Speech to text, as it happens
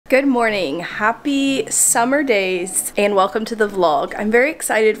Good morning, happy summer days, and welcome to the vlog. I'm very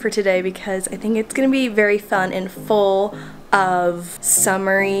excited for today because I think it's gonna be very fun and full of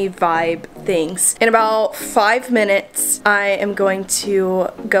summery vibe things. In about 5 minutes, I am going to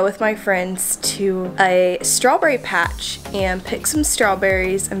go with my friends to a strawberry patch and pick some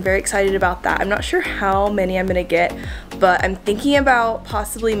strawberries. I'm very excited about that. I'm not sure how many I'm gonna get, but I'm thinking about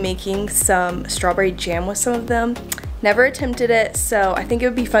possibly making some strawberry jam with some of them. Never attempted it, so I think it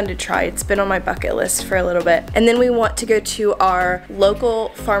would be fun to try. It's been on my bucket list for a little bit. And then we want to go to our local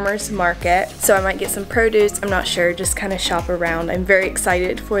farmer's market, so I might get some produce. I'm not sure, just kind of shop around. I'm very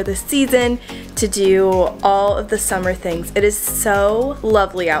excited for the season to do all of the summer things. It is so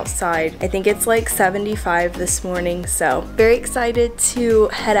lovely outside. I think it's like 75 this morning, so very excited to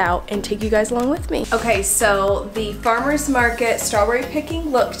head out and take you guys along with me. Okay, so the farmer's market strawberry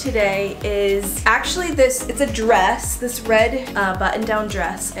picking look today is actually it's a dress. This red button-down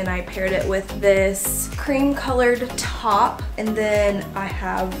dress, and I paired it with this cream colored top, and then I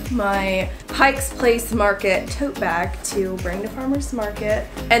have my Pike's Place Market tote bag to bring to farmer's market,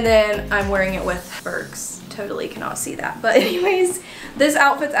 and then I'm wearing it with Bergs. Totally cannot see that, but anyways, this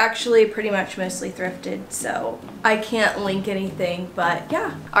outfit's actually pretty much mostly thrifted, so I can't link anything, but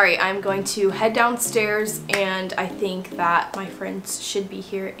yeah. Alright, I'm going to head downstairs, and I think that my friends should be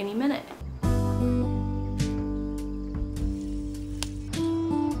here any minute.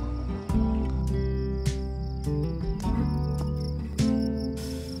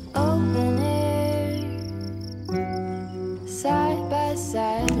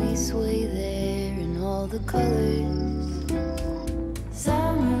 We sway there in all the colors.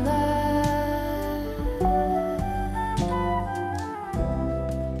 Summer love.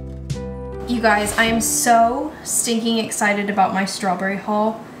 You guys, I am so stinking excited about my strawberry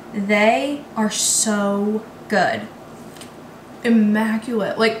haul. They are so good.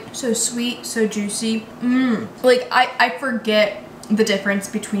 Immaculate. Like, so sweet, so juicy. Like, I forget the difference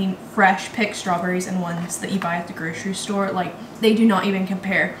between fresh picked strawberries and ones that you buy at the grocery store. Like, they do not even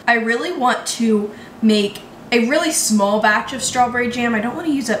compare. I really want to make a really small batch of strawberry jam. I don't want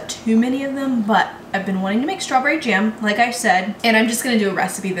to use up too many of them, but I've been wanting to make strawberry jam, like I said, and I'm just gonna do a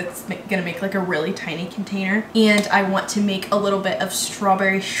recipe that's gonna make like a really tiny container. And I want to make a little bit of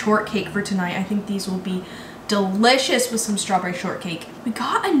strawberry shortcake for tonight. I think these will be delicious with some strawberry shortcake. We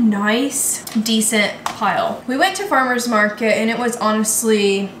got a nice, decent pile. We went to farmer's market and it was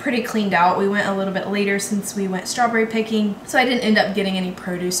honestly pretty cleaned out. We went a little bit later since we went strawberry picking, so I didn't end up getting any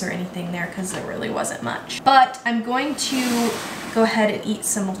produce or anything there because there really wasn't much. But I'm going to go ahead and eat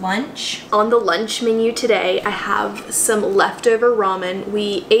some lunch. On the lunch menu today, I have some leftover ramen.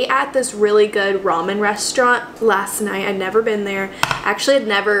 We ate at this really good ramen restaurant last night. I'd never been there. Actually, I'd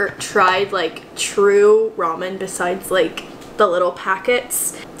never tried like true ramen besides like the little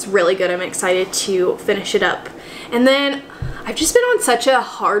packets. It's really good. I'm excited to finish it up. And then I've just been on such a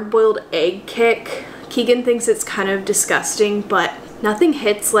hard-boiled egg kick. Keegan thinks it's kind of disgusting, but nothing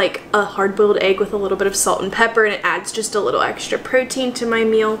hits like a hard-boiled egg with a little bit of salt and pepper, and it adds just a little extra protein to my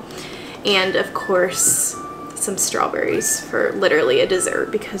meal. And of course, some strawberries for literally a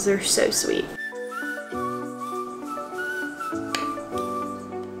dessert because they're so sweet.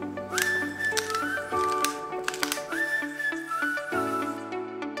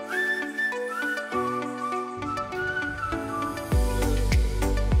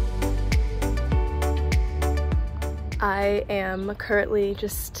 I am currently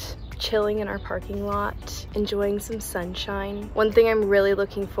just chilling in our parking lot, enjoying some sunshine. One thing I'm really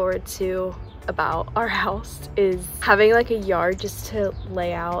looking forward to about our house is having like a yard just to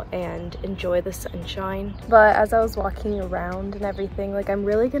lay out and enjoy the sunshine. But as I was walking around and everything, like, I'm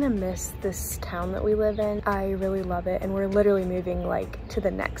really gonna miss this town that we live in. I really love it, and we're literally moving like to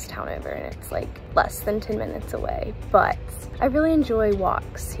the next town over, and it's like less than 10 minutes away. But I really enjoy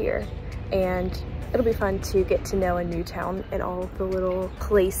walks here, and it'll be fun to get to know a new town and all of the little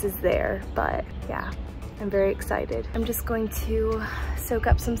places there. But yeah, I'm very excited. I'm just going to soak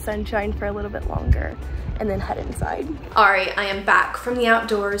up some sunshine for a little bit longer and then head inside. All right, I am back from the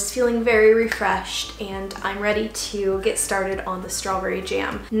outdoors, feeling very refreshed, and I'm ready to get started on the strawberry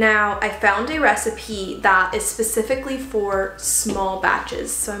jam. Now, I found a recipe that is specifically for small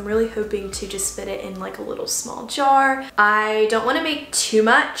batches, so I'm really hoping to just fit it in like a little small jar. I don't want to make too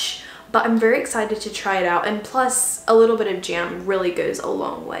much, but I'm very excited to try it out, and plus a little bit of jam really goes a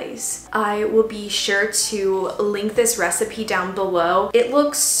long ways. I will be sure to link this recipe down below. It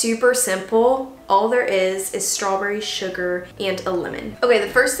looks super simple. All there is strawberry, sugar, and a lemon. Okay, the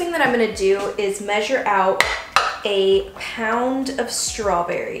first thing that I'm gonna do is measure out a pound of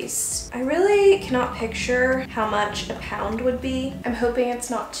strawberries. I really cannot picture how much a pound would be. I'm hoping it's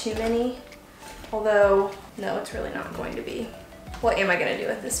not too many, although no, it's really not going to be. What am I gonna do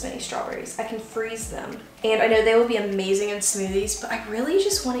with this many strawberries? I can freeze them. And I know they will be amazing in smoothies, but I really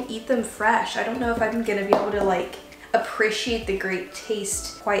just wanna eat them fresh. I don't know if I'm gonna be able to like appreciate the great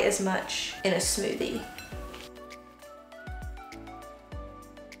taste quite as much in a smoothie.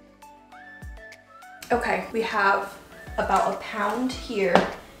 Okay, we have about a pound here.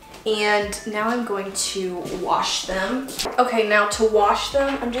 And now I'm going to wash them. Okay, now to wash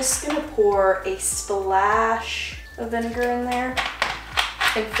them, I'm just gonna pour a splash of vinegar in there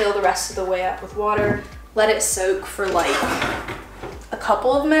and fill the rest of the way up with water. Let it soak for like a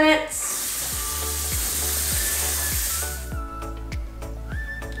couple of minutes.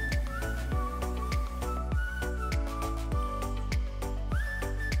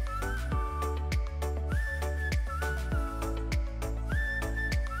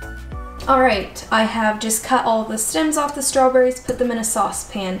 All right, I have just cut all the stems off the strawberries, put them in a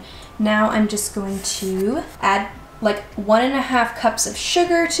saucepan. Now I'm just going to add like 1.5 cups of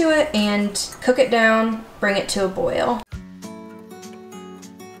sugar to it and cook it down, bring it to a boil.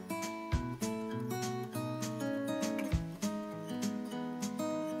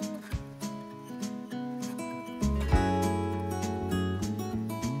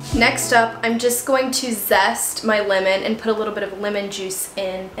 Next up, I'm just going to zest my lemon and put a little bit of lemon juice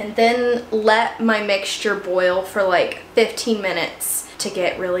in, and then let my mixture boil for like 15 minutes to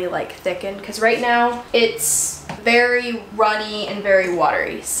get really like thickened, because right now it's very runny and very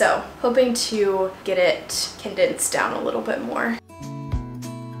watery. So hoping to get it condensed down a little bit more.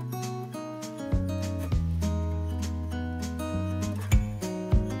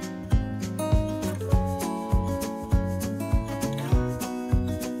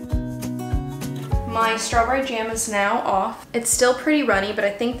 My strawberry jam is now off. It's still pretty runny, but I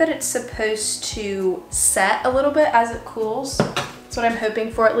think that it's supposed to set a little bit as it cools. That's what I'm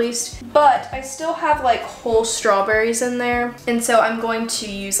hoping for at least. But I still have like whole strawberries in there. And so I'm going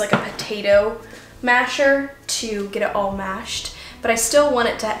to use like a potato masher to get it all mashed. But I still want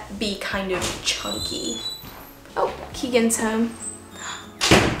it to be kind of chunky. Oh, Keegan's home.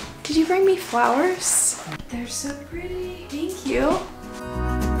 Did you bring me flowers? They're so pretty. Thank you.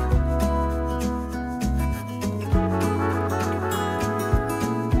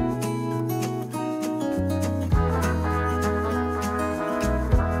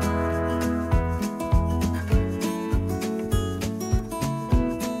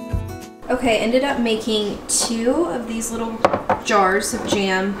 Okay, ended up making 2 of these little jars of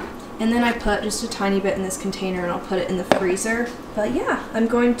jam, and then I put just a tiny bit in this container and I'll put it in the freezer. But yeah, I'm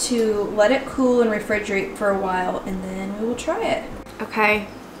going to let it cool and refrigerate for a while and then we will try it. Okay,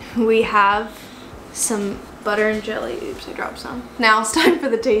 we have some butter and jelly. Oops, I dropped some. Now it's time for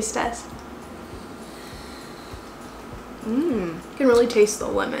the taste test. You can really taste the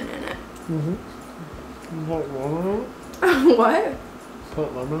lemon in it. You put lemon in it? What?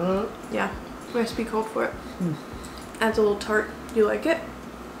 Put lemon in it? Yeah, recipe called for it. Adds a little tart. Do you like it?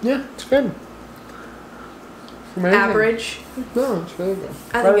 Yeah, it's good. Amazing. Average. No, it's really good.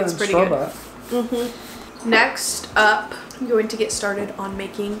 I think it's pretty good. Next up, I'm going to get started on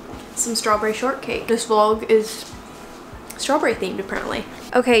making some strawberry shortcake. This vlog is strawberry themed apparently.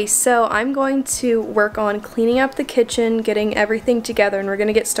 Okay, so I'm going to work on cleaning up the kitchen, getting everything together, and we're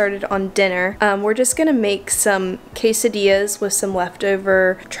gonna get started on dinner. We're just gonna make some quesadillas with some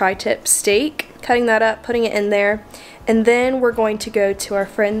leftover tri-tip steak, cutting that up, putting it in there, and then we're going to go to our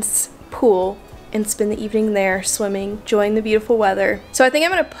friend's pool and spend the evening there swimming, enjoying the beautiful weather. So I think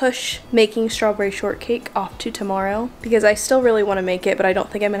I'm gonna push making strawberry shortcake off to tomorrow because I still really wanna make it, but I don't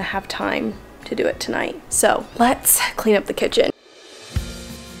think I'm gonna have time to do it tonight. So let's clean up the kitchen.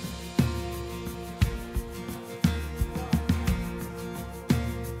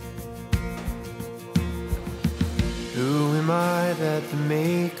 Who am I that the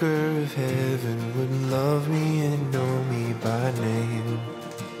maker of heaven wouldn't love me and know me by name?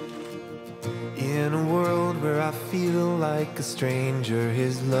 In a world where I feel like a stranger,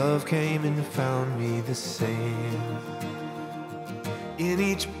 his love came and found me the same. In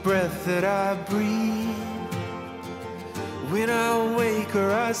each breath that I breathe, when I wake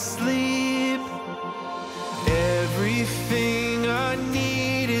or I sleep, everything I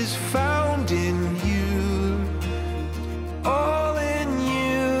need is found in you, all in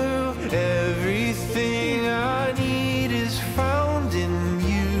you. Everything I need is found in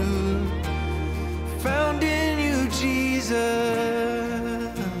you, found in you, Jesus.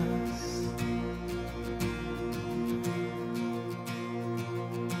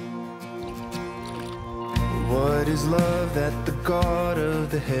 What but his love that the God of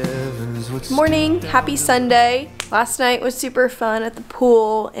the heavens would Morning, happy Sunday. Last night was super fun at the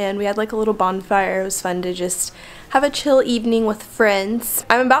pool and we had like a little bonfire. It was fun to just have a chill evening with friends.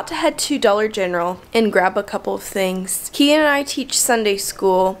 I'm about to head to Dollar General and grab a couple of things. Keegan and I teach Sunday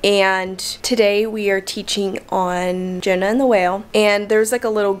school and today we are teaching on Jonah and the whale, and there's like a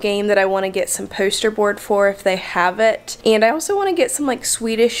little game that I want to get some poster board for if they have it, and I also want to get some like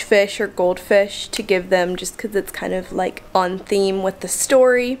Swedish fish or goldfish to give them just because it's kind of like on theme with the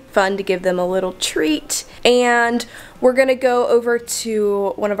story. Fun to give them a little treat. And we're gonna go over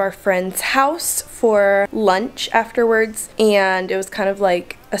to one of our friends' house for lunch afterwards, and it was kind of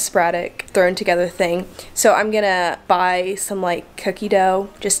like a sporadic thrown together thing. So I'm gonna buy some like cookie dough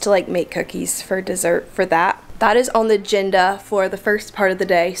just to like make cookies for dessert for that. That is on the agenda for the first part of the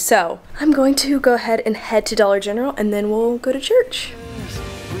day. So I'm going to go ahead and head to Dollar General and then we'll go to church.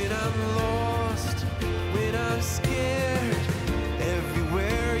 When I'm lost, when I'm scared,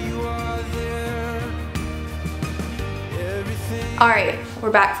 everywhere you are there. Everything. Alright, we're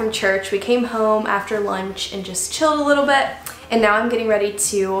back from church. We came home after lunch and just chilled a little bit. And now I'm getting ready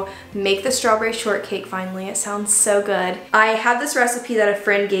to make the strawberry shortcake finally. It sounds so good. I have this recipe that a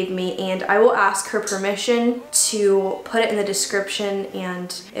friend gave me and I will ask her permission to put it in the description,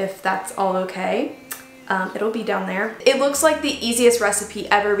 and if that's all okay, it'll be down there. It looks like the easiest recipe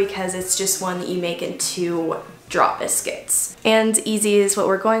ever because it's just one that you make into drop biscuits. And easy is what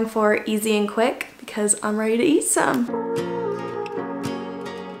we're going for, easy and quick, because I'm ready to eat some.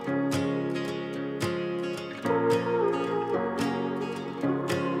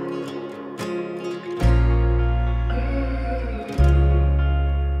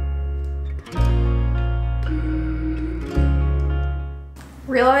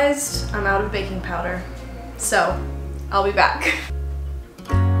 Realized I'm out of baking powder, so I'll be back.